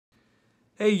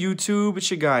Hey YouTube, it's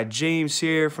your guy James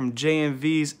here from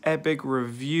JMV's Epic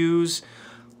Reviews.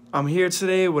 I'm here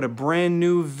today with a brand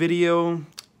new video.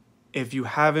 If you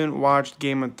haven't watched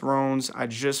Game of Thrones, I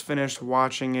just finished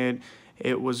watching it.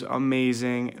 It was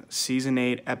amazing. Season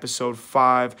 8, Episode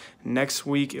 5. Next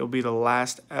week, it'll be the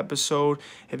last episode.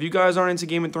 If you guys aren't into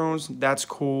Game of Thrones, that's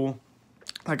cool.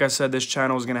 Like I said, this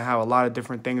channel is going to have a lot of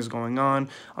different things going on.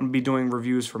 I'm going to be doing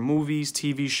reviews for movies,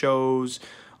 TV shows,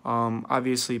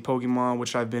 obviously Pokemon,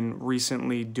 which I've been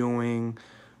recently doing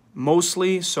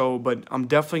mostly. But I'm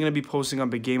definitely going to be posting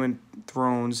up a Game of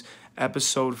Thrones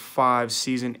Episode 5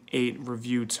 Season 8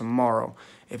 review tomorrow.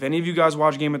 If any of you guys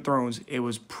watch Game of Thrones, it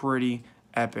was pretty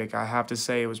epic. I have to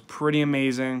say, it was pretty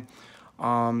amazing. So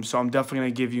I'm definitely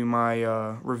going to give you my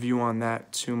review on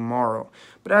that tomorrow.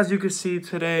 But as you can see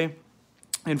today,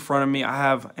 in front of me, I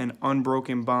have an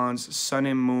Unbroken Bonds Sun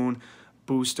and Moon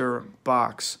booster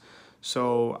box.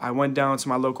 So I went down to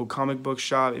my local comic book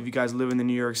shop. If you guys live in the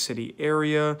New York City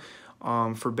area,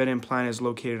 Forbidden Planet is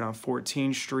located on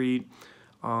 14th Street.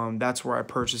 That's where I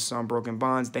purchased Unbroken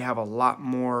Bonds. They have a lot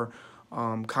more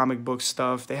comic book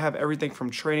stuff. They have everything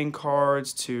from trading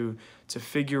cards to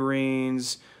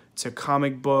figurines, to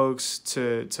comic books,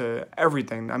 to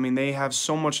everything. I mean, they have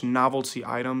so much novelty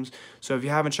items. So if you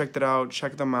haven't checked it out,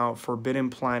 check them out. Forbidden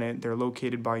Planet. They're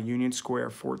located by Union Square,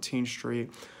 14th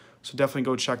Street. So definitely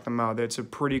go check them out. It's a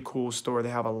pretty cool store. They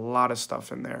have a lot of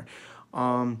stuff in there.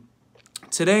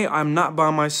 Today, I'm not by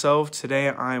myself. Today,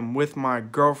 I'm with my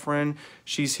girlfriend.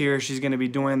 She's here. She's going to be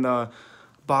doing the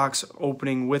box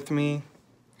opening with me.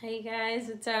 Hey guys,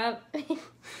 what's up?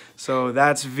 So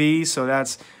that's V. So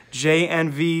that's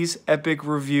JNV's Epic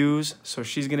Reviews. So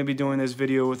she's going to be doing this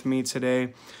video with me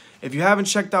today. If you haven't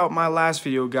checked out my last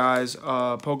video, guys,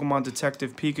 Pokemon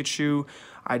Detective Pikachu,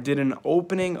 I did an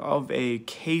opening of a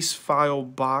case file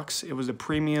box. It was a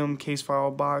premium case file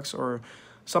box or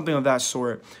something of that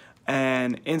sort.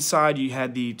 And inside you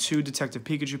had the 2 Detective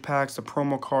Pikachu packs, the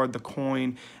promo card, the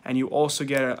coin, and you also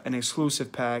get an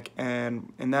exclusive pack.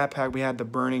 And in that pack, we had the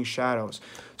Burning Shadows.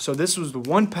 So this was the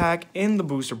one pack in the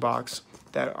booster box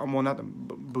that, well, not the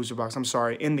booster box, I'm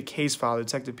sorry, in the case file, the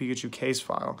Detective Pikachu case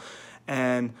file.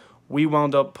 And we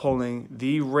wound up pulling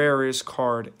the rarest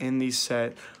card in the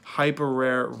set, hyper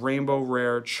rare, rainbow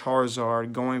rare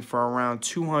Charizard, going for around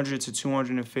 200 to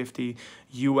 250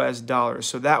 US dollars.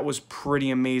 So that was pretty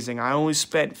amazing. I only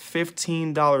spent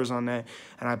 $15 on that,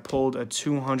 and I pulled a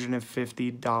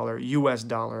 $250 US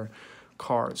dollar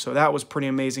card. So that was pretty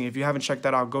amazing. If you haven't checked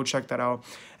that out, go check that out.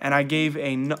 And I gave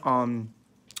a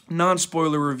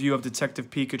non-spoiler review of Detective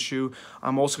Pikachu.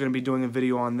 I'm also going to be doing a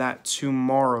video on that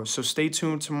tomorrow. So stay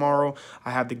tuned tomorrow.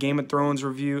 I have the Game of Thrones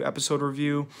review, episode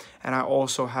review, and I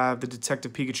also have the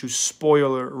Detective Pikachu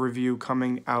spoiler review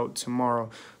coming out tomorrow.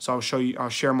 So I'll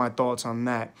share my thoughts on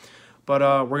that.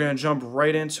 But we're going to jump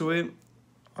right into it.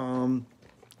 I'm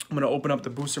going to open up the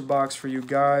booster box for you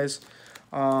guys.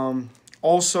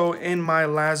 Also, in my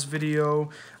last video,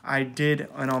 I did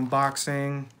an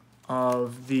unboxing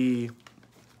of the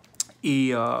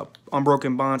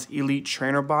Unbroken Bonds Elite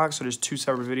Trainer box. So there's 2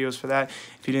 separate videos for that.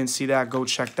 If you didn't see that, go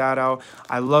check that out.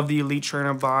 I love the Elite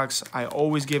Trainer box. I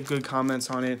always give good comments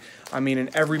on it. I mean,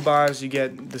 in every box, you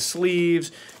get the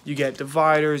sleeves, you get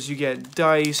dividers, you get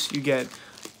dice, you get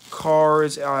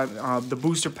cards, the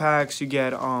booster packs, you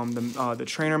get the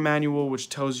trainer manual, which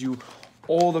tells you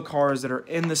all the cards that are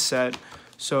in the set.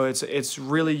 So it's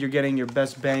really, you're getting your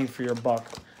best bang for your buck.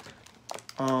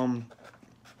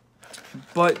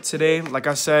 But today, like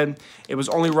I said, it was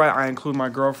only right I include my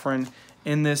girlfriend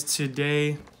in this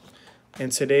today,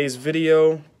 in today's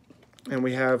video. And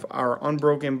we have our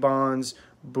Unbroken Bonds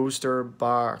booster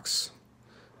box.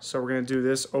 So we're going to do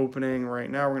this opening right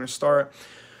now. We're going to start.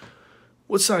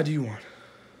 What side do you want?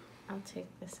 I'll take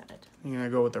this side. You're going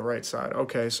to go with the right side.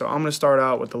 Okay, so I'm going to start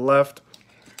out with the left.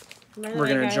 We're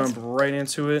going to jump right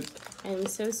into it. I'm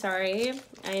so sorry.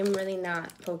 I am really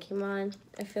not Pokemon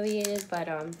affiliated, but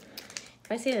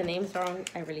if I say the names wrong,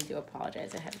 I really do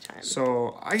apologize ahead of time.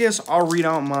 So I guess I'll read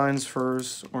out mine's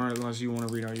first, or unless you want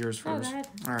to read out yours first. Go ahead.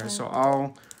 All right, so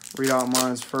I'll read out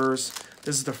mine's first.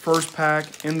 This is the first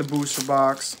pack in the booster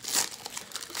box.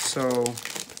 So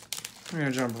I'm going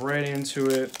to jump right into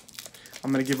it.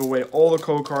 I'm going to give away all the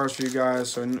code cards for you guys.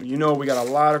 So you know we got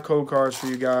a lot of code cards for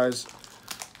you guys.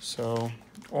 So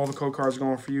all the code cards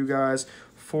going for you guys.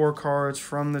 4 cards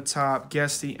from the top.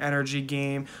 Guess the energy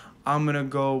game. I'm going to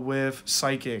go with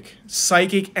Psychic.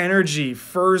 Psychic Energy.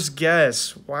 First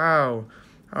guess. Wow.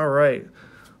 All right.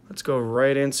 Let's go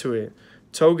right into it.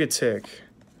 Togetic.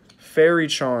 Fairy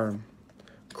Charm.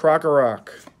 Krokorok.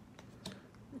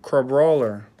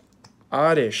 Crabrawler.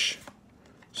 Oddish.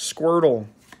 Squirtle.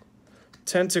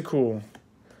 Tentacool,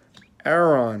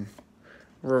 Aron,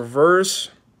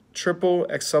 Reverse Triple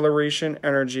Acceleration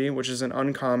Energy, which is an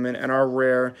uncommon, and our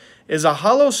rare is a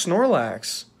Hollow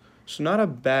Snorlax. So not a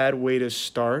bad way to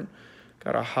start.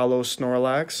 Got a Hollow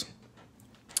Snorlax,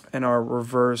 and our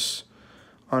reverse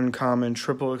uncommon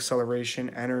Triple Acceleration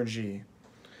Energy.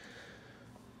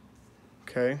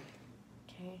 Okay.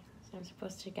 Okay, so I'm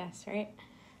supposed to guess, right?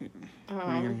 What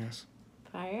are you gonna guess?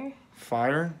 Fire.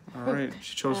 Fire? All right.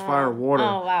 She chose fire. Water.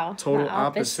 Oh, wow. Total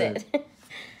opposite.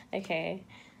 Okay.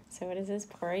 So what is this?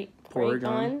 Porygon.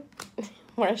 Porygon.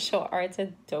 Martial Arts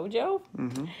a Dojo.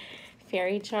 Mm-hmm.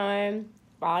 Fairy Charm.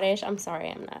 Oddish. I'm sorry,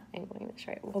 I'm not getting this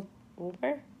right.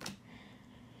 Wooper.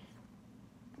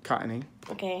 Cottony.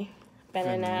 Okay.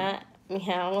 Banana.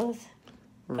 Meowth.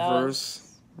 Reverse.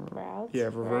 Bellsprout. Yeah,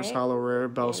 reverse right? hollow rare,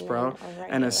 Bellsprout,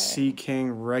 and a Sea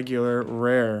King regular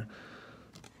rare.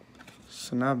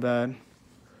 So not bad.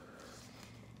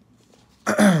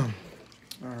 All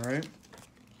right.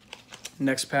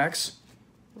 Next packs.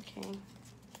 Okay.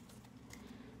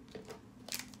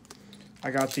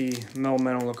 I got the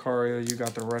Melmetal Lucario. You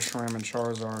got the Reshiram and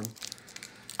Charizard.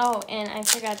 Oh, and I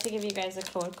forgot to give you guys a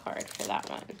code card for that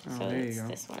one. Oh, So there you it's go.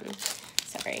 this one.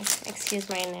 Sorry. Excuse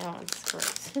my nuance.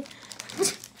 Gross.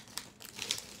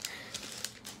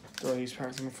 Throw these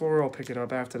packs on the floor. I'll pick it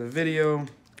up after the video.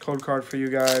 Code card for you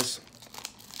guys.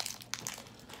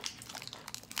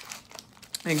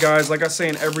 And guys, like I say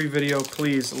in every video,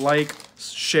 please like,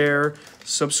 share,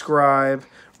 subscribe,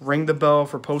 ring the bell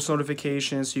for post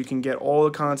notifications so you can get all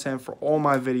the content for all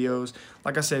my videos.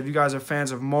 Like I said, if you guys are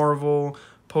fans of Marvel,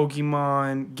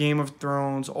 Pokemon, Game of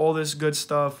Thrones, all this good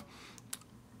stuff,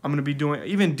 I'm going to be doing,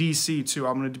 even DC too.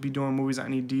 I'm going to be doing movies that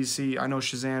need DC. I know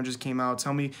Shazam just came out.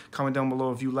 Tell me, comment down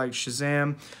below if you like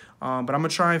Shazam. But I'm going to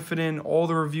try and fit in all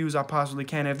the reviews I possibly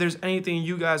can. If there's anything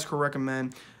you guys could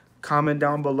recommend, comment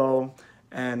down below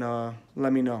and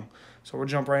let me know. So we'll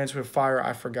jump right into it. Fire,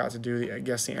 I forgot to do the, I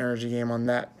guess, the energy game on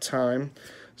that time.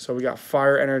 So we got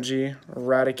Fire Energy,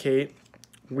 Eradicate,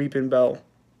 Weeping Bell,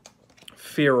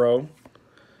 Fearow,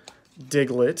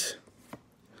 Diglett,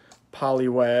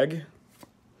 Poliwag,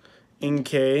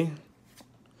 Inkay,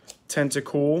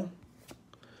 Tentacool,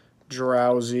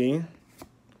 Drowsy,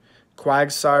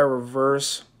 Quagsire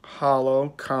Reverse, Hollow,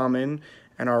 Common,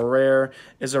 and our rare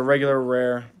is a regular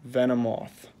rare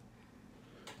Venomoth.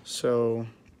 So,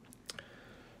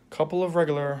 couple of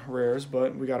regular rares,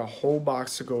 but we got a whole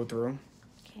box to go through.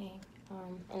 Okay.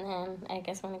 And then I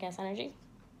guess want to guess energy.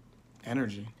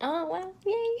 Energy. Oh, well,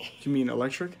 yay. You mean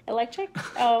electric? Electric?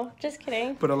 Oh, just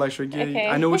kidding. But electric, yeah. Okay.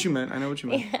 I know what you meant. I know what you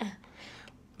meant. Yeah.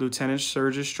 Lieutenant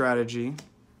Surge's Strategy,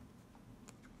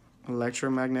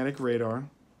 Electromagnetic Radar,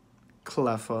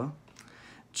 Cleffa,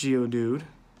 Geodude,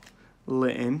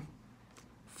 Litten,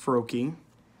 Froakie,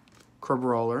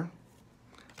 Crabrawler,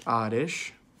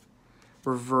 Oddish,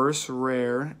 Reverse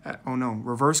Rare,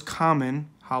 Reverse Common,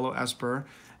 Hollow Esper,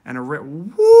 and a rare,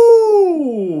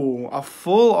 woo! A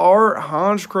full art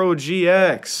Honchkrow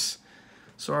GX.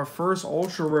 So our first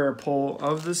ultra rare pull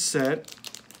of the set.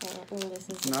 This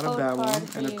is Not a bad one.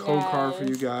 And a code card for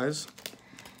you guys.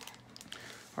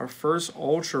 Our first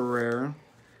ultra rare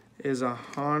is a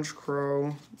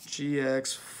Honchkrow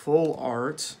GX full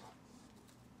art.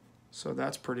 So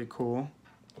that's pretty cool.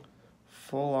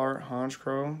 Full art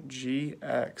Honchkrow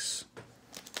GX.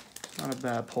 Not a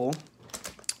bad pull.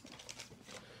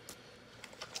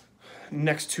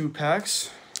 Next two packs.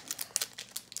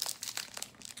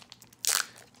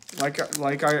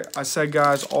 Like I said,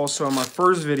 guys, also in my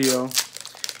first video,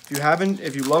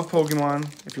 if you love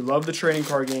Pokemon, if you love the trading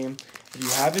card game, if you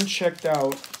haven't checked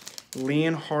out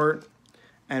Leonhart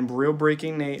and Real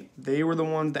Breaking Nate, they were the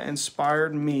ones that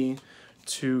inspired me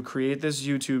to create this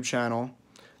YouTube channel.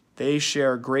 They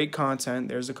share great content.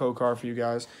 There's the code card for you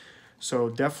guys. So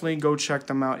definitely go check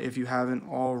them out if you haven't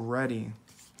already.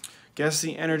 Guess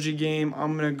the energy game.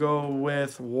 I'm going to go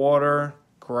with water,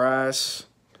 grass,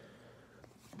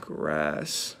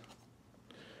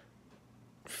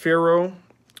 Fearow,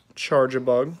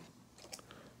 Charjabug,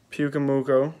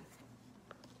 Pukamuko,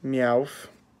 Meowth,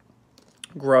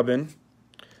 Grubbin,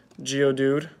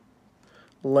 Geodude,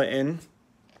 Litten,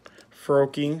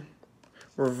 Froakie,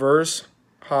 Reverse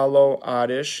Hollow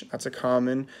Oddish, that's a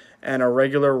common, and a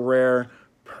regular rare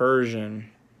Persian.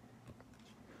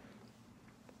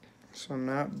 So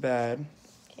not bad.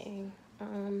 Okay.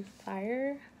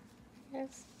 Fire.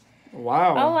 Yes.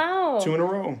 Wow. Oh, wow. 2 in a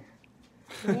row.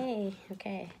 Yay.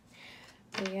 Okay.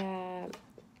 We got,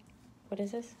 what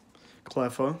is this?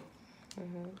 Cleffa,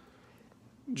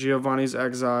 Giovanni's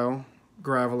Exile,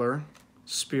 Graveler,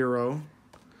 Spearow,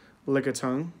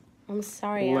 Lickitung, I'm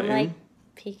sorry. Litten. I'm like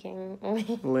peeking.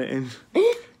 Litten,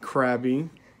 Krabby,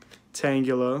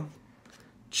 Tangela,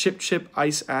 Chip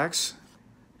Ice Axe,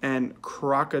 and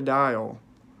Crocodile,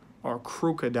 or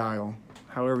Crocodile,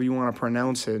 however you want to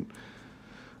pronounce it.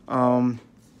 Not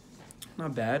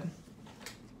bad.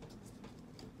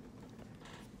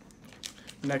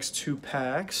 Next 2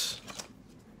 packs.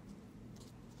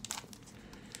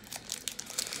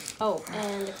 Oh,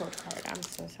 and the code card. I'm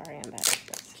so sorry. I'm bad at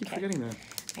this. Keep forgetting that.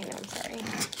 I know. I'm sorry.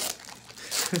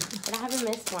 But I haven't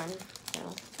missed one,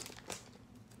 so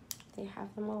they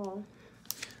have them all.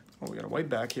 Oh, we got a white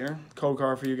back here. Code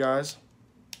card for you guys.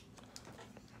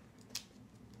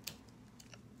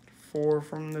 4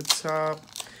 from the top.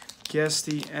 Guess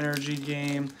the energy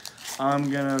game. I'm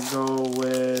gonna go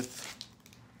with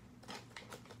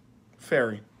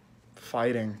Fairy.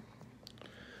 Fighting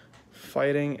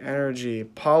energy.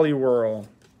 Poliwhirl.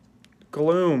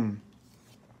 Gloom.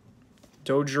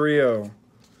 Dodrio.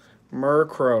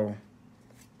 Murkrow.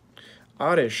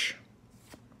 Oddish.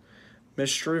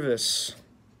 Mischievous.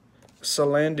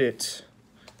 Salandit.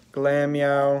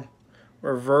 Glameow.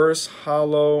 Reverse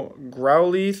Hollow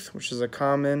Growlithe, which is a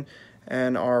common,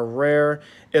 and our rare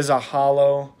is a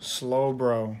Hollow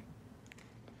Slowbro.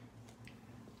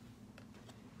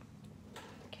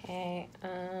 Okay,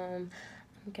 I'm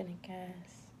gonna guess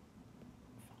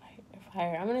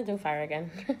fire. I'm gonna do fire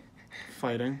again.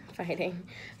 Fighting. Fighting.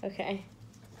 Okay.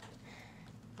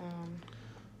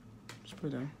 Just put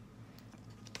it down.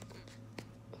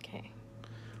 Okay.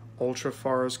 Ultra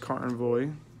Forest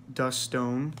Carnivore,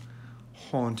 Duststone,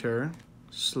 Haunter,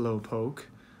 Slowpoke,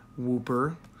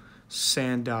 Wooper,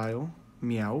 Sandile,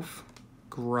 Meowth,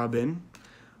 Grubbin,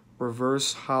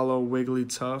 Reverse Hollow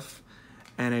Wigglytuff,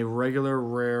 and a regular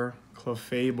rare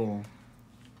Clefable.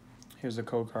 Here's the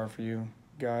code card for you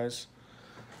guys.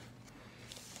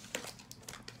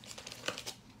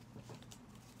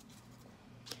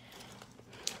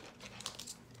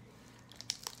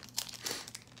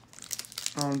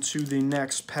 On to the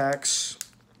next packs.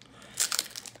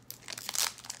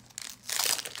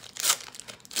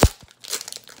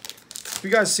 If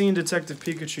you guys seen Detective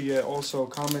Pikachu yet, also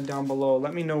comment down below.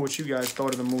 Let me know what you guys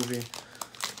thought of the movie.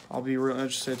 I'll be real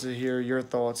interested to hear your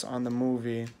thoughts on the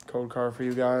movie. Code card for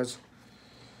you guys.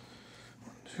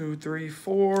 2, 3,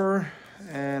 4.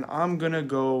 And I'm going to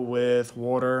go with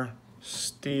Water,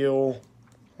 Steel,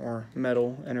 or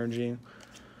Metal Energy.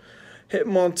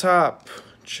 Hitmontop,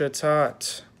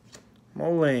 Chatot,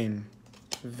 Molane,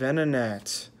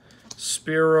 Venonat,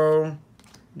 Spearow,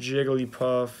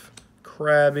 Jigglypuff,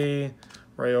 Krabby,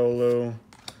 Riolu,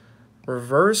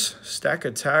 Reverse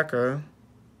Stakataka,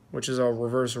 which is a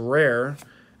reverse rare,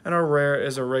 and our rare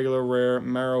is a regular rare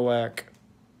Marowak.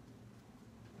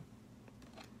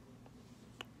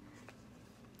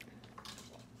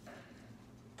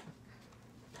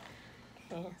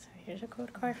 Okay, so here's a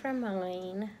code card for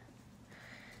mine.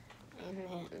 And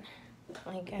then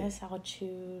I guess I'll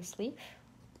choose Leaf.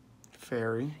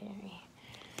 Fairy. Fairy.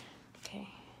 Okay.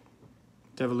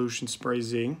 Devolution Spray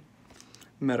Z.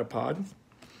 Metapod.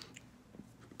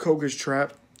 Koga's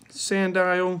Trap.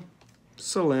 Sandile.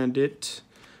 Salandit.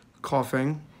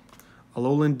 Coughing.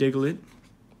 Alolan Diglett.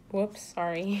 Whoops,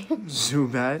 sorry.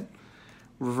 Zubat.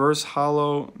 Reverse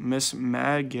Hollow Miss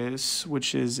Magus,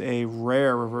 which is a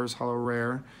rare, reverse hollow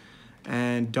rare.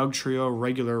 And Dugtrio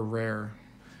regular rare.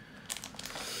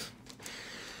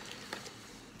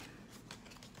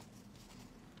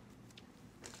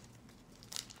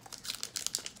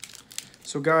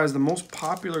 So guys, the most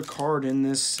popular card in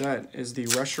this set is the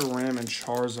Reshiram and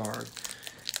Charizard.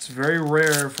 It's very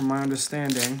rare from my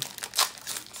understanding.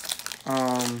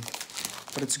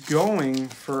 But it's going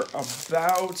for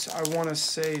about, I want to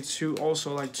say,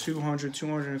 like 200,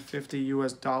 250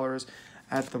 US dollars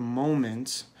at the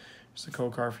moment. There's a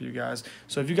code card for you guys.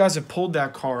 So if you guys have pulled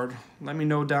that card, let me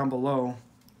know down below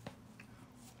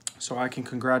so I can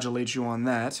congratulate you on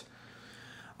that.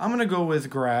 I'm going to go with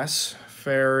Grass,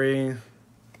 Fairy,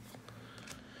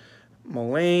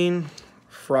 Molane,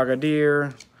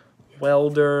 Frogadier,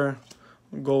 Welder,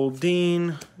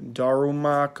 Goldeen,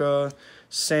 Darumaka,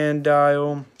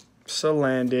 Sandile,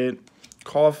 Salandit,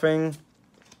 Coughing,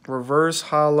 Reverse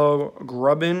Hollow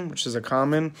Grubbin, which is a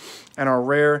common, and our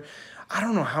rare. I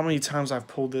don't know how many times I've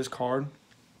pulled this card.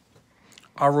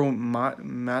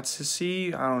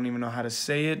 Aromatsisi, I don't even know how to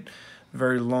say it.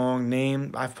 Very long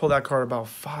name. I've pulled that card about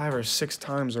 5 or 6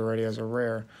 times already as a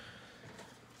rare.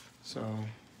 So,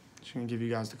 just gonna give you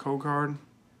guys the code card.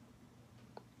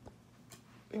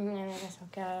 And then I guess I'll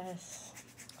guess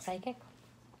Psychic.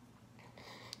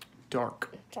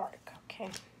 Dark. Dark, okay.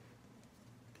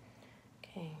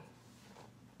 Okay.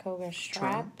 Koga's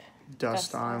Trap.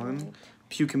 Dust Island.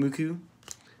 Pyukumuku.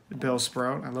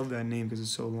 Bellsprout. I love that name because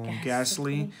it's so long. Ghastly.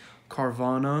 Ghastly.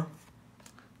 Carvana.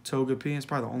 Togepi. It's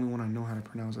probably the only one I know how to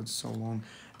pronounce. It's so long.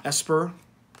 Esper.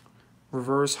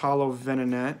 Reverse Hollow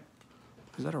Venonat.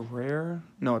 Is that a rare?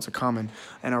 No, it's a common.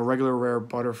 And a regular rare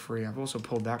Butterfree. I've also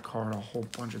pulled that card a whole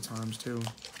bunch of times too.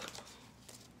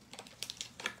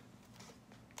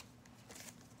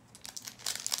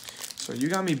 So you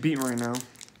got me beat right now.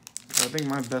 I think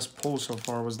my best pull so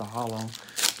far was the hollow.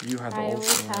 You had the I always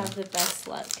ultra. have the best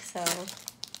luck, so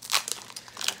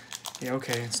Yeah,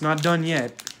 okay. It's not done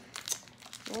yet.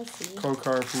 we'll see. Code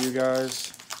card for you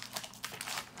guys.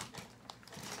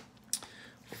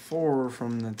 4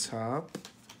 from the top.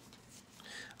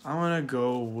 I'm gonna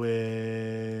go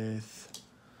with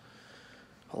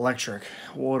electric,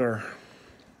 water,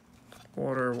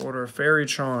 fairy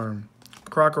charm,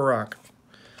 Crocorock,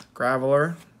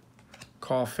 Graveler,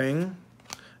 coughing,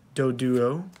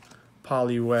 Doduo,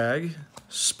 Poliwag,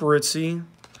 Spritzy,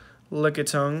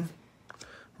 Lickitung,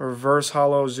 reverse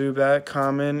hollow Zubat,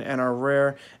 common, and our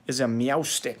rare is a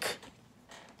Meowstic.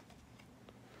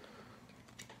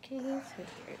 Okay, so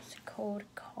here's a code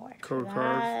card. Code for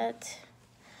card. that.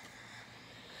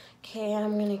 Okay,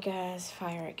 I'm gonna guess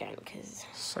fire again, because...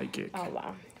 Psychic. Oh,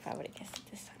 wow. If I would have guessed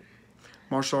it this time.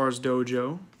 Martial Arts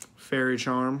Dojo, Fairy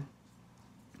Charm,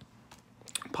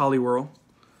 Poliwhirl,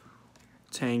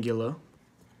 Tangela,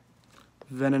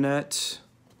 Venonat,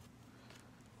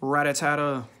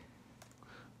 Rattata,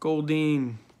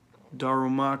 Goldeen,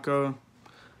 Darumaka,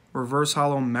 Reverse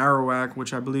Hollow Marowak,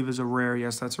 which I believe is a rare.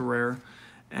 Yes, that's a rare.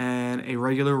 And a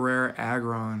regular rare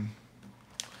Aggron.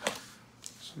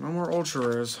 So no more ultra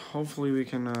rares. Hopefully we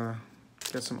can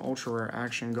get some ultra rare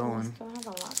action going. We still have a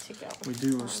lot to go. We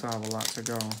do still have a lot to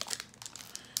go.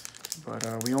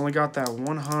 But we only got that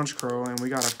one Honchkrow, and we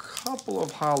got a couple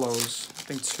of hollows. I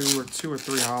think two or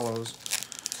three hollows.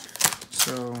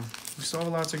 So we still have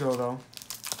a lot to go, though.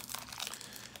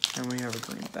 And we have a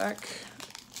green back.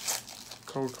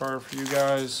 Code card for you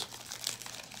guys.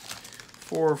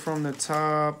 4 from the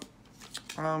top.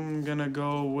 I'm gonna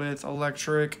go with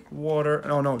electric, water.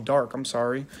 Oh no, dark. I'm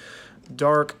sorry.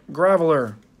 Dark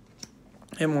Graveler.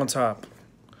 Him on top.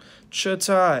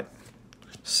 Chatot.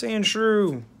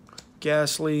 Sandshrew.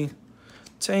 Ghastly.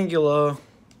 Tangela.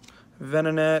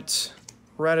 Venonat.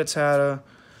 Rattata.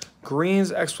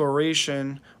 Green's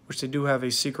Exploration, which they do have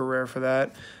a secret rare for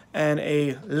that. And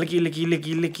a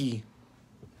Licky.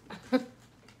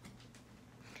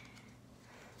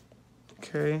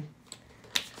 Okay.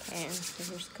 And so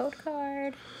here's the code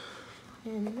card.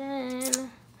 And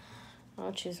then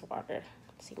I'll choose water.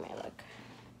 Let's see my luck.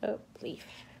 Oh, leaf.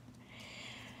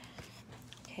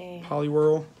 Okay.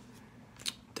 Poliwhirl.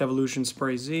 Devolution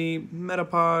Spray Z.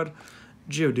 Metapod.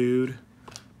 Geodude.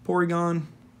 Porygon.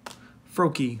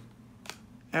 Froakie.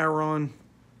 Aron.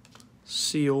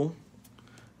 Seal.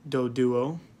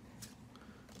 Doduo.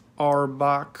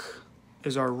 Arbok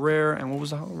is our rare. And what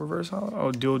was the reverse hollow?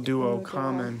 Oh, Doduo,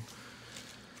 common.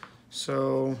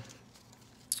 So,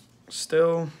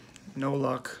 still no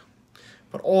luck.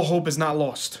 But all hope is not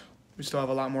lost. We still have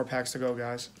a lot more packs to go,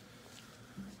 guys.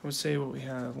 I would say what we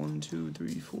have. 1, 2,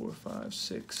 3, 4, 5,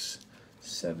 6,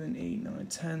 7, 8, 9,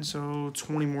 10. So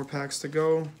 20 more packs to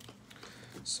go.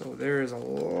 So there is a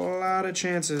lot of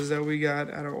chances that we got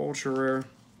at our ultra rare.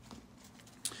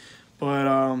 But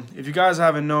if you guys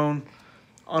haven't known,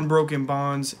 Unbroken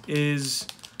Bonds is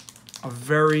a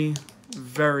very,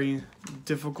 very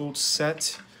difficult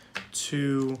set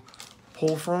to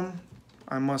pull from,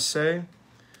 I must say.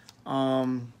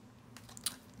 The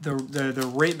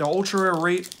rate, the ultra rare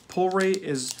rate, pull rate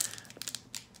is,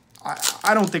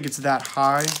 I don't think it's that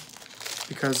high,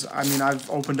 because I mean I've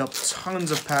opened up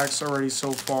tons of packs already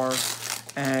so far,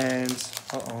 and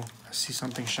I see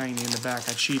something shiny in the back.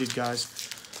 I cheated, guys,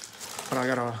 but I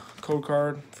got a code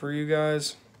card for you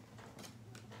guys.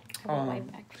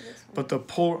 But the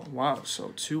pull, wow,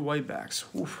 so 2 white backs.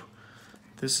 Oof.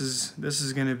 This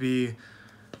is gonna be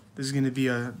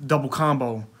a double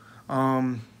combo.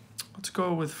 Let's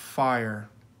go with fire,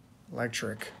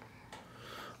 electric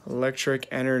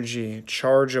energy,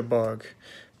 Charge-a-Bug,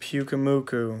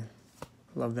 Pukamuku,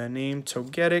 love that name,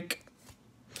 Togetic,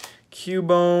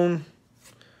 Cubone.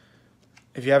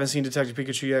 If you haven't seen Detective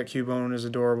Pikachu yet, Cubone is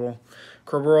adorable.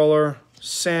 Crabrawler,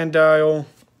 Sandile,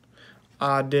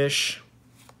 Oddish,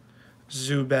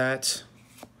 Zubat,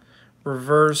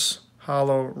 Reverse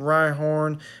Hollow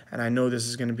Rhyhorn, and I know this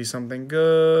is going to be something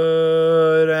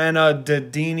good, and a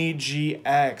Dedenne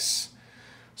GX.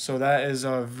 So that is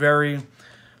a very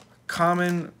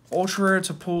common ultra rare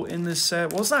to pull in this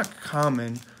set. Well, it's not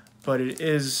common, but it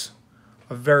is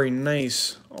a very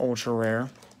nice ultra rare.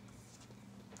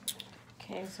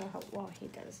 Okay, so while he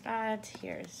does that,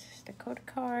 here's the code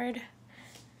card.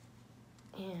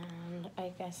 And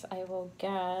I guess I will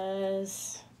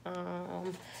guess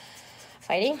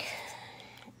fighting.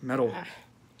 Metal.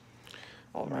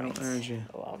 All Metal right. energy.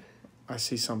 Well. I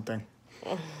see something.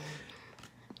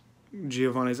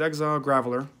 Giovanni's Exile,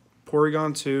 Graveler,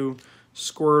 Porygon 2,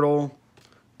 Squirtle,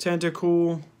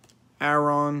 Tentacool,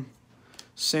 Aron,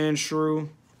 Sandshrew.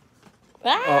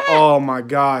 Ah! Oh my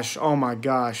gosh. Oh my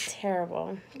gosh.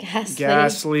 Terrible. Ghastly.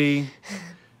 Ghastly,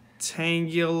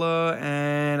 Tangela,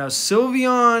 and a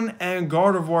Sylveon and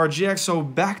Gardevoir GX. So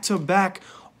back-to-back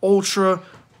ultra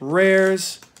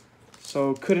rares.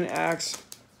 So couldn't ask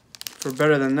for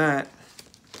better than that.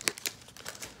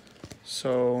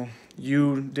 So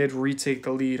you did retake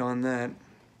the lead on that.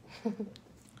 I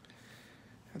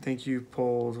think you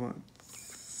pulled, what,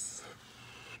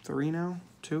 3 now?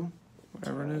 2?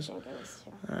 Whatever it is.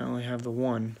 I only have the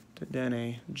 1, the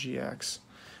Dene GX.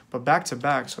 But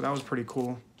back-to-back, so that was pretty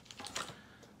cool.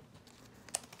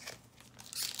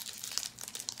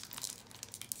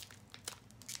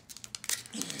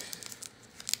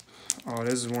 Oh,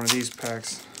 this is one of these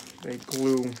packs. They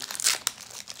glue.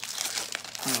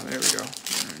 Oh, there we go.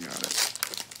 I got it.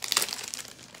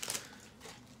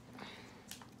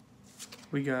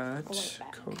 We got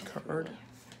code card.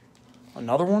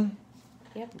 Another one?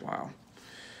 Yep. Wow.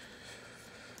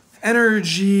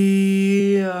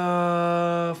 Energy,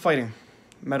 fighting.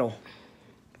 Metal.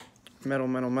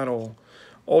 Metal.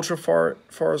 Ultra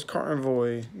Forest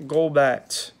Carnivore.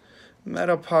 Golbat.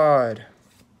 Metapod.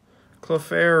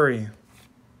 Clefairy.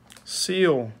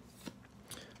 Seal.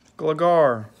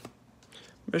 Gligar.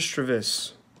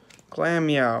 Mischievous.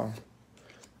 Glameow.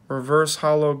 Reverse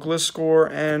Hollow Gliscor,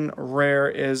 and rare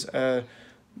is a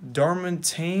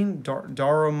Darmantane.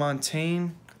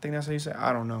 I think that's how you say it.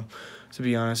 I don't know, to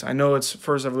be honest. I know it's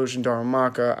First Evolution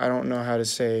Darumaka. I don't know how to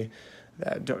say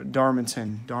that.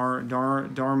 Darmantane.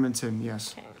 Darmantane,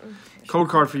 yes. Okay. Code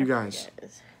card for you guys.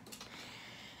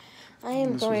 I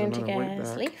am going to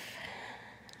guess Leaf.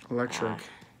 Electric.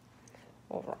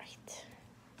 All right.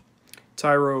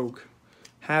 Tyrogue.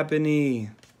 Happiny.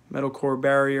 Metal Core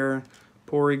Barrier.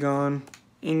 Porygon.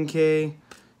 Inkay.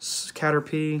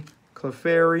 Caterpie.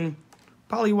 Clefairy.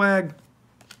 Poliwag.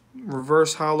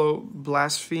 Reverse Hollow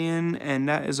Blaspheon, and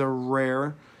that is a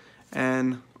rare.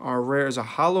 And our rare is a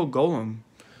Hollow Golem.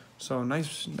 So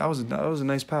nice. That was a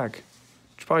nice pack.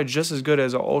 It's probably just as good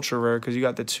as an ultra rare because you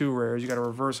got the 2 rares. You got a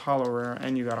reverse hollow rare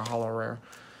and you got a hollow rare.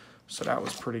 So that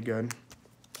was pretty good.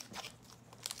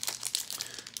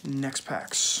 Next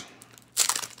packs.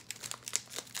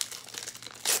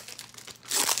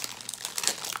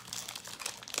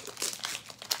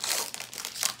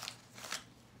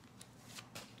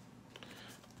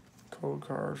 Code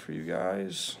card for you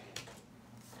guys.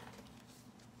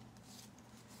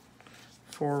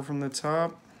 4 from the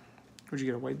top. Would you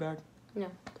get a white back?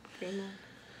 No. 3 more.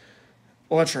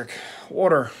 Electric.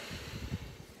 Water.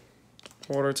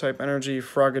 Water type energy.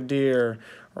 Frogadier.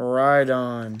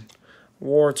 Rhydon.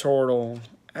 Wartortle.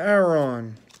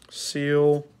 Aron.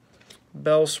 Seal.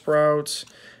 Bellsprout.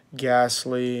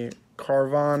 Ghastly.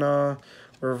 Carvana.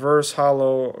 Reverse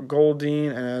Hollow Goldeen.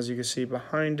 And as you can see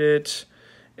behind it,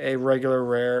 a regular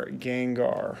rare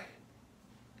Gengar.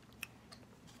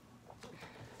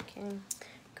 Okay,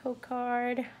 code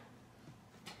card.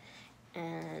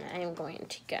 And I'm going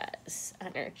to guess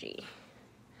energy.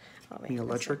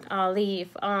 Electric? I'll leave.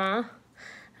 Okay.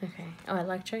 Oh,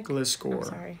 electric? Gliscor. I'm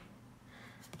sorry.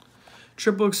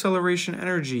 Triple Acceleration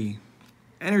Energy.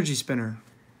 Energy Spinner.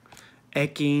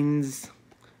 Ekans.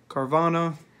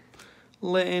 Carvana.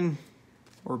 Litten.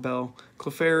 Or Bell.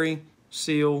 Clefairy.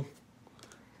 Seal.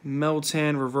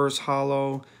 Meltan Reverse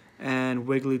Hollow, and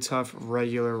Wigglytuff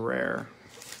Regular Rare.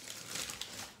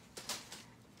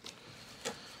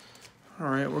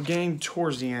 Alright, we're getting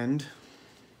towards the end.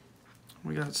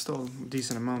 We got still a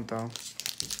decent amount though.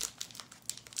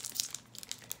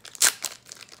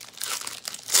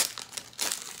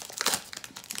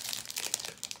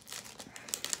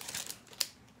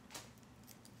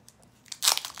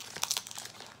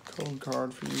 Code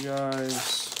card for you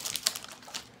guys.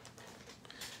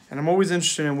 And I'm always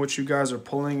interested in what you guys are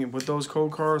pulling with those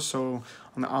code cards. So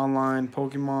on the online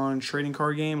Pokemon trading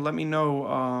card game, let me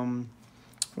know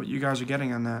what you guys are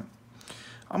getting on that.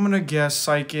 I'm going to guess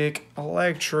Psychic,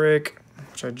 Electric,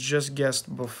 which I just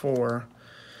guessed before.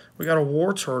 We got a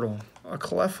Wartortle, a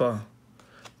Cleffa,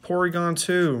 Porygon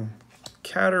 2,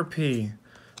 Caterpie,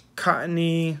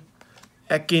 Cottony,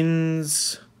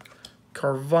 Ekans,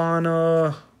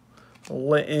 Carvana,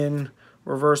 Litten,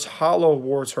 Reverse Hollow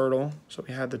Wartortle. So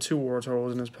we had the 2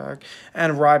 Wartortles in this pack.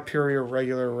 And Rhyperior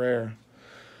Regular Rare.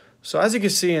 So as you can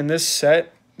see in this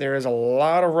set, there is a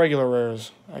lot of regular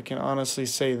rares. I can honestly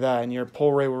say that. And your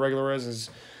pull rate with regular rares is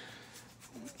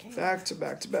back to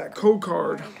back to back. Code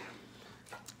card.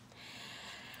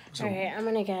 So, alright, I'm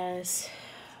gonna guess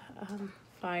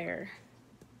fire.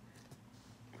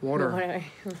 Water. Water.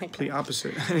 Oh my Complete God.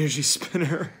 opposite. Energy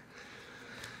spinner.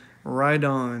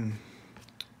 Rhydon.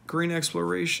 Green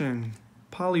exploration.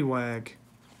 Poliwag.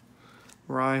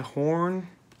 Rhyhorn.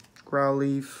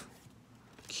 Growlithe.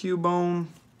 Cubone.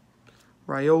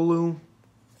 Riolu.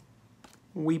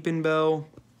 Weeping Bell.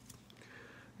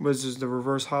 This is the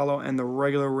reverse hollow, and the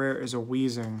regular rare is a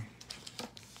Weezing.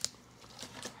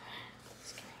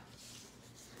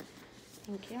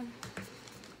 Thank you.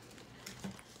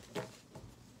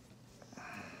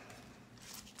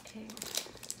 Okay.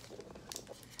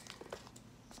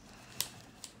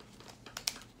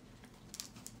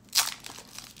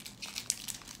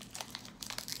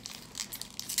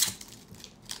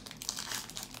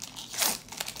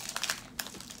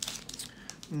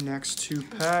 Next 2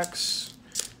 packs.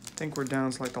 I think we're down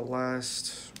to like the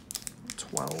last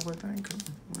 12, I think, or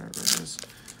whatever it is.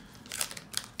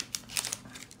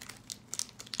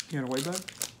 You got a white bag?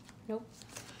 Nope.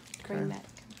 Green back.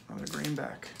 Oh, the green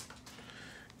back.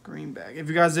 Green back. If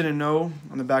you guys didn't know,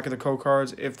 on the back of the code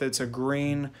cards, if it's a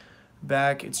green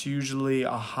back, it's usually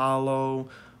a hollow.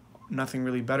 Nothing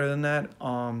really better than that.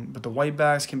 But the white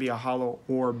backs can be a hollow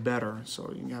or better.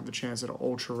 So you can have the chance at an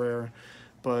ultra rare.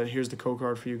 But here's the code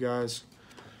card for you guys.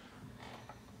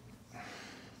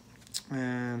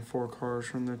 And 4 cards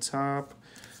from the top.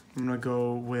 I'm going to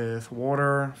go with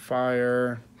Water,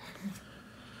 Fire,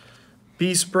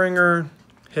 Beastbringer,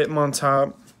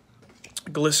 Hitmontop,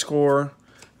 Gliscor,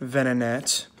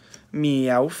 Venonat,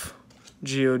 Meowth,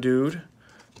 Geodude,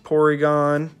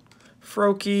 Porygon,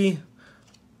 Froakie,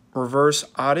 Reverse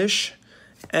Oddish,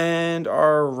 and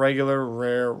our regular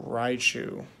rare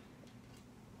Raichu.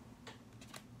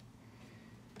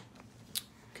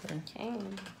 Okay,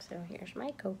 so here's my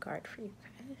code card for you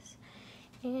guys.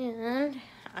 And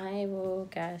I will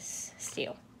guess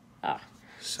Steel. Ah,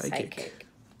 Psychic.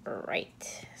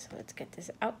 Right. So let's get this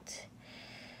out.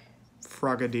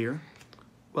 Frogadier,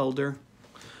 Welder,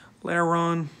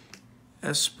 Lairon,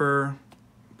 Esper,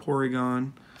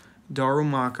 Porygon,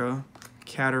 Darumaka,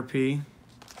 Caterpie,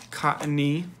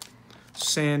 Cottony,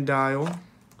 Sandile,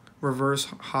 Reverse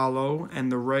Hollow, and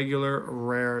the regular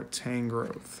rare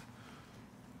Tangrowth.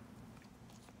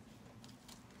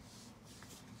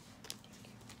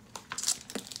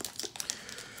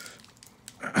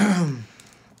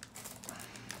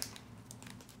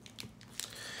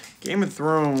 Game of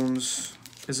Thrones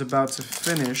is about to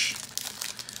finish,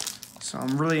 so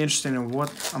I'm really interested in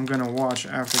what I'm going to watch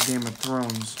after Game of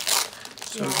Thrones.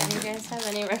 So if you guys have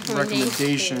any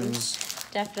recommendations,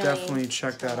 definitely definitely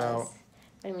check that out.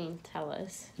 I mean, tell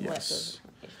us what those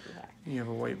recommendations are. You have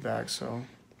a white bag, so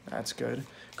that's good.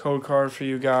 Code card for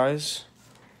you guys.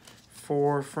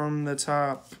 4 from the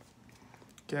top.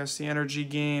 Guess the energy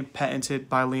game, patented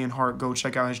by Leon Hart. Go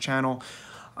check out his channel.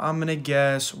 I'm going to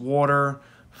guess Water,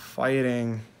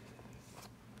 Fighting,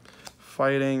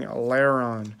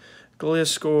 Lairon,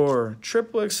 Gliscor,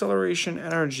 Triple Acceleration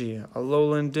Energy,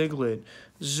 Alolan Diglett,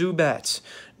 Zubat,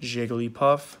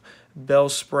 Jigglypuff,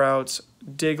 Bellsprout,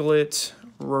 Diglett,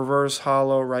 Reverse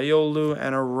Hollow, Riolu,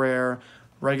 and a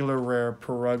regular rare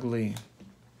Purugly.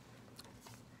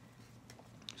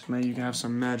 So maybe you can have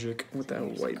some magic with that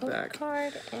white back.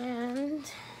 Card, and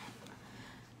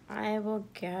I will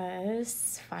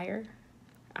guess Fire.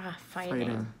 Ah,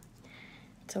 Fighting.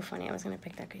 It's so funny. I was gonna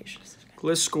pick that because you should have said that.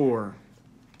 Gliscor,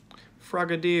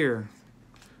 Frogadier,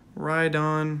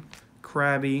 Rhydon,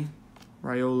 Krabby,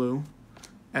 Riolu,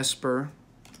 Esper,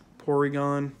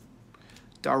 Porygon,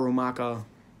 Darumaka,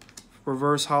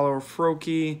 Reverse Hollow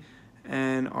Froakie,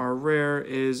 and our rare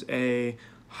is a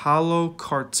Hollow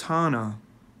Kartana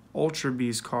Ultra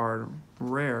Beast card,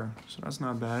 rare, so that's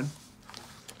not bad.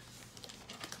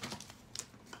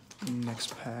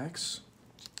 Next packs.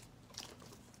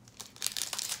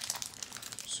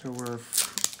 So we're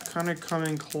kind of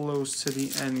coming close to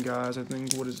the end, guys. I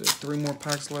think, what is it, 3 more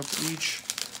packs left each.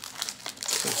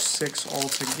 So 6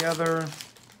 altogether.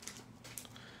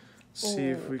 See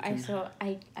if we can...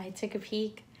 I took a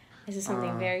peek. This is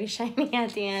something very shiny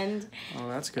at the end. Oh,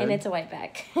 that's good. And it's a white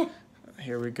back.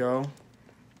 Here we go.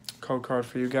 Code card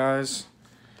for you guys.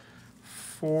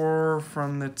 4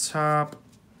 from the top.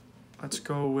 Let's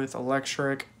go with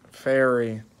Electric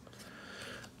Fairy.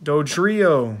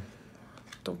 Dodrio.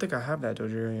 Don't think I have that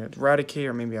Dodrio yet. Raticate,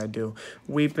 or maybe I do.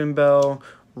 Weeping Bell,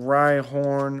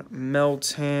 Rhyhorn,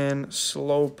 Meltan,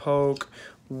 Slowpoke,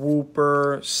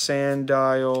 Wooper,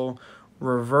 Sandile,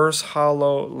 Reverse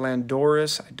Hollow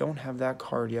Landorus. I don't have that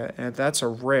card yet, and that's a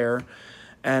rare.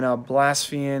 And a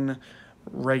Blasphean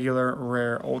regular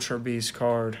rare Ultra Beast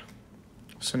card.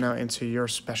 So now into your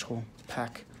special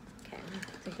pack. Okay,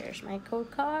 so here's my code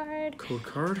card. Code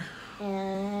card.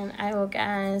 And I will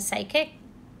get Psychic.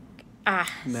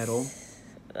 Metal.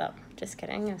 Oh, just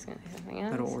kidding. I was going to say something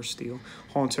else. Metal or steel.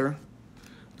 Haunter.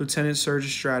 Lieutenant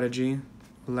Surge Strategy.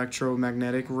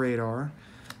 Electromagnetic Radar.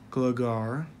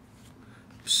 Gligar.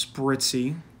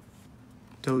 Spritzy.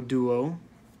 Doduo.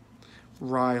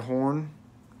 Rhyhorn.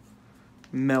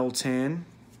 Meltan.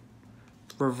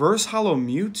 Reverse Hollow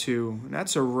Mewtwo.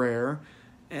 That's a rare.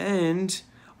 And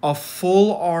a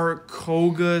full art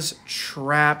Koga's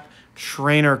Trap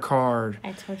Trainer card.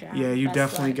 I told you. Yeah, you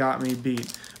definitely got me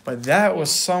beat. But that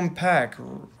was some pack.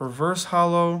 Reverse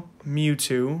Hollow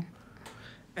Mewtwo.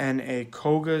 And a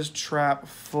Koga's Trap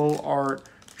full art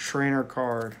trainer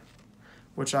card.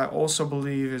 Which I also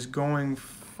believe is going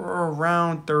for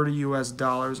around $30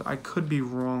 US. I could be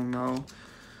wrong though.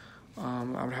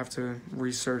 I would have to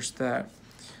research that.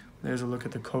 There's a look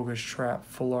at the Koga's Trap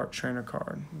full art trainer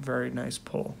card. Very nice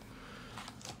pull.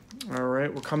 All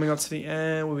right, we're coming up to the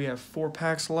end. We have 4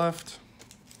 packs left.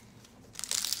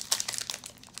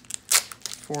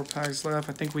 4 packs left.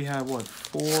 I think we have, what,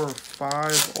 4 or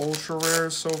 5 ultra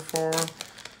rares so far.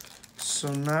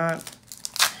 So not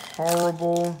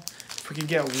horrible. If we could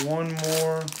get one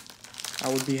more,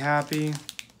 I would be happy.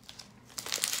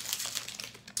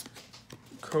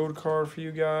 Code card for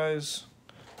you guys.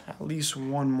 At least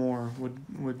one more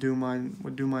would do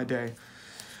my day.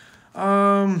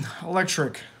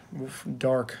 Electric,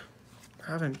 dark.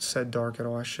 I haven't said dark at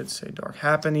all. I should say dark.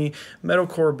 Happiny, Metal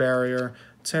Core Barrier,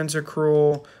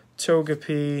 Tentacruel,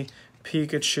 Togepi,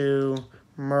 Pikachu,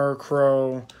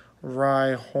 Murkrow,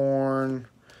 Rhyhorn,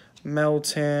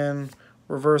 Meltan,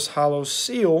 Reverse Hollow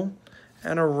Seal,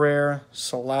 and a rare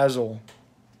Salazzle.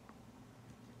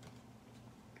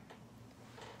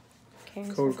 Okay,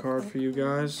 Code card for you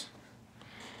guys.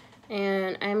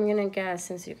 And I'm going to guess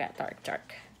since you got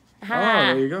dark.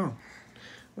 Ah, there you go.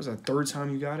 Was that 3rd time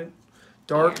you got it?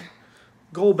 Dark, yeah.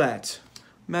 Golbat,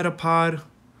 Metapod,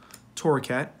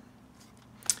 Torracat,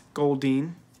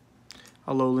 Goldeen,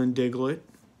 Alolan Diglett,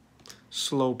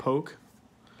 Slowpoke,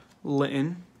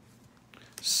 Litten,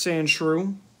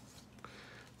 Sandshrew,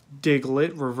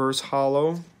 Diglett, Reverse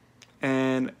Hollow,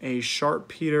 and a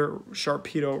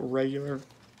Sharpedo regular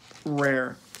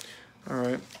rare. All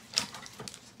right.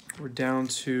 We're down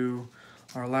to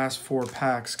our last 4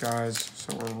 packs, guys.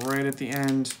 So we're right at the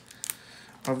end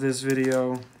of this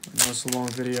video. I know it's a long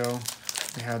video.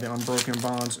 We have the Unbroken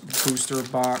Bonds booster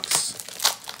box.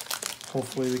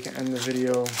 Hopefully we can end the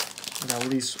video with at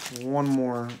least one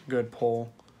more good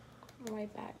pull. I'm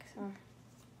right back. So.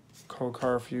 Code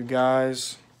card for you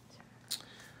guys.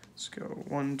 Let's go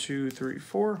 1, 2, 3,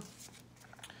 4.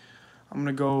 I'm going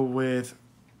to go with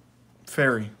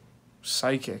Fairy.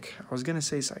 Psychic. I was going to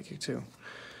say Psychic too.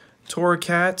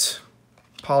 Torracat,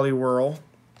 Poliwhirl,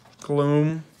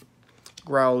 Gloom,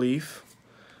 Growlithe,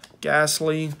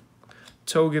 Ghastly,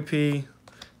 Togepi,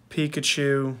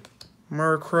 Pikachu,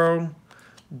 Murkrow,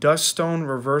 Duststone,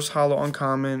 Reverse Hollow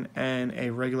Uncommon, and a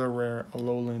regular rare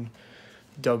Alolan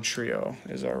Dugtrio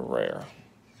is our rare.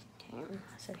 Okay,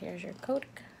 so here's your code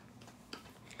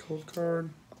card.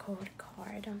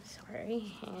 I'm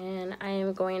sorry. And I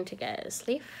am going to get a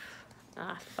Sleeve.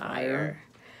 Fire.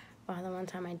 Oh, the one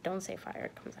time I don't say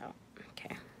fire, it comes out.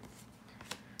 Okay.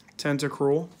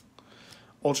 Tentacruel,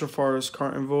 Ultra Forest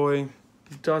Carnivore,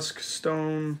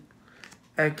 Duskstone,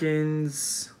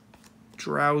 Ekans,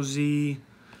 Drowsy,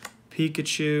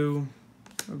 Pikachu,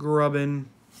 Grubbin,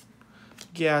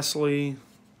 Ghastly,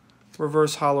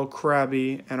 Reverse Hollow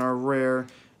Krabby, and our rare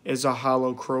is a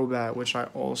Hollow Crobat, which I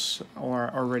also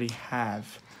already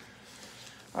have.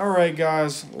 Alright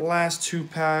guys, last 2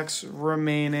 packs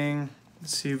remaining.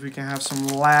 Let's see if we can have some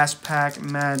last pack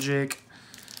magic.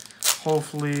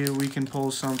 Hopefully we can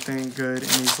pull something good in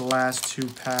these last 2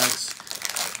 packs.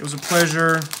 It was a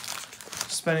pleasure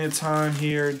spending the time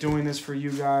here doing this for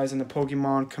you guys in the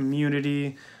Pokemon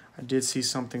community. I did see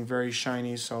something very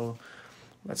shiny, so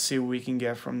let's see what we can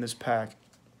get from this pack.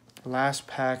 Last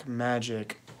pack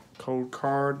magic. Code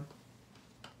card.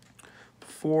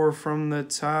 4 from the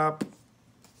top.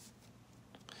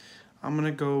 I'm going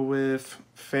to go with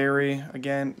Fairy.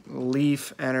 Again,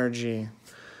 Leaf Energy.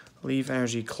 Leaf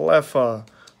Energy. Cleffa.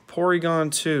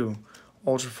 Porygon 2.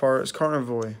 Ultra Forest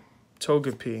Carnivore.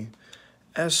 Togepi.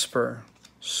 Esper.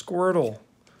 Squirtle.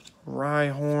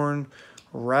 Rhyhorn.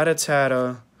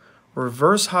 Rattata.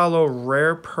 Reverse Hollow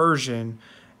Rare Persian.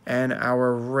 And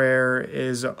our rare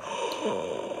is a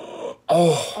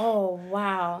Oh,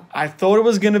 wow. I thought it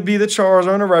was going to be the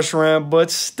Charizard in a restaurant, but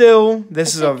still,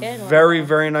 this is a very,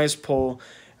 very nice pull.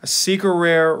 A Secret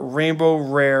Rare, Rainbow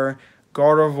Rare,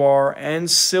 Gardevoir, and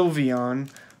Sylveon.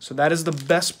 So that is the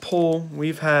best pull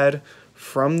we've had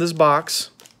from this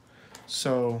box.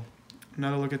 So,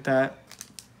 another look at that.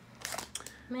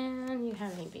 Man, you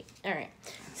have me beat. All right.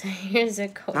 So here's a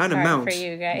code Not card amount, for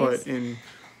you guys. but in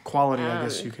quality, I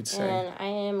guess you could say. And I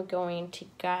am going to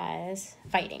guess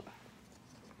fighting.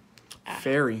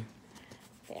 Fairy.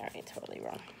 Yeah, I'm totally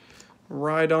wrong.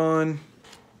 Rhydon.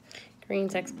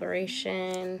 Green's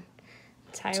Exploration.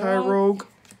 Tyrogue.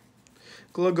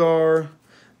 Gligar.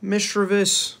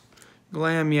 Mischievous.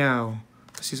 Glammeow.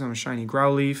 I see something shiny.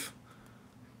 Growlithe.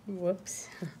 Whoops.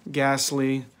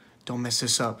 Ghastly. Don't mess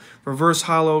this up. Reverse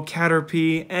Hollow,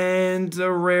 Caterpie, and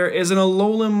the rare is an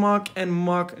Alolan Muck and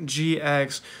Muck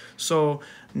GX. So,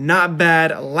 not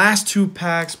bad. Last 2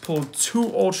 packs pulled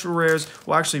 2 Ultra Rares.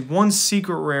 Well, actually, 1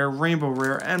 Secret Rare, Rainbow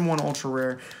Rare, and 1 Ultra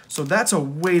Rare. So, that's a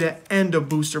way to end a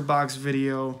booster box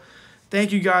video.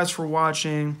 Thank you guys for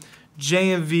watching.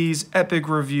 JMV's Epic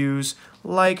Reviews.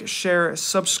 Like, share,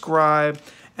 subscribe.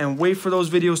 And wait for those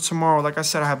videos tomorrow. Like I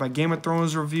said, I have my Game of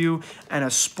Thrones review and a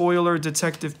spoiler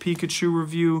Detective Pikachu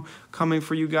review coming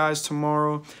for you guys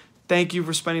tomorrow. Thank you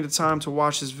for spending the time to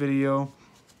watch this video.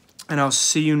 And I'll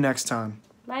see you next time.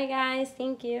 Bye, guys.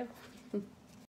 Thank you.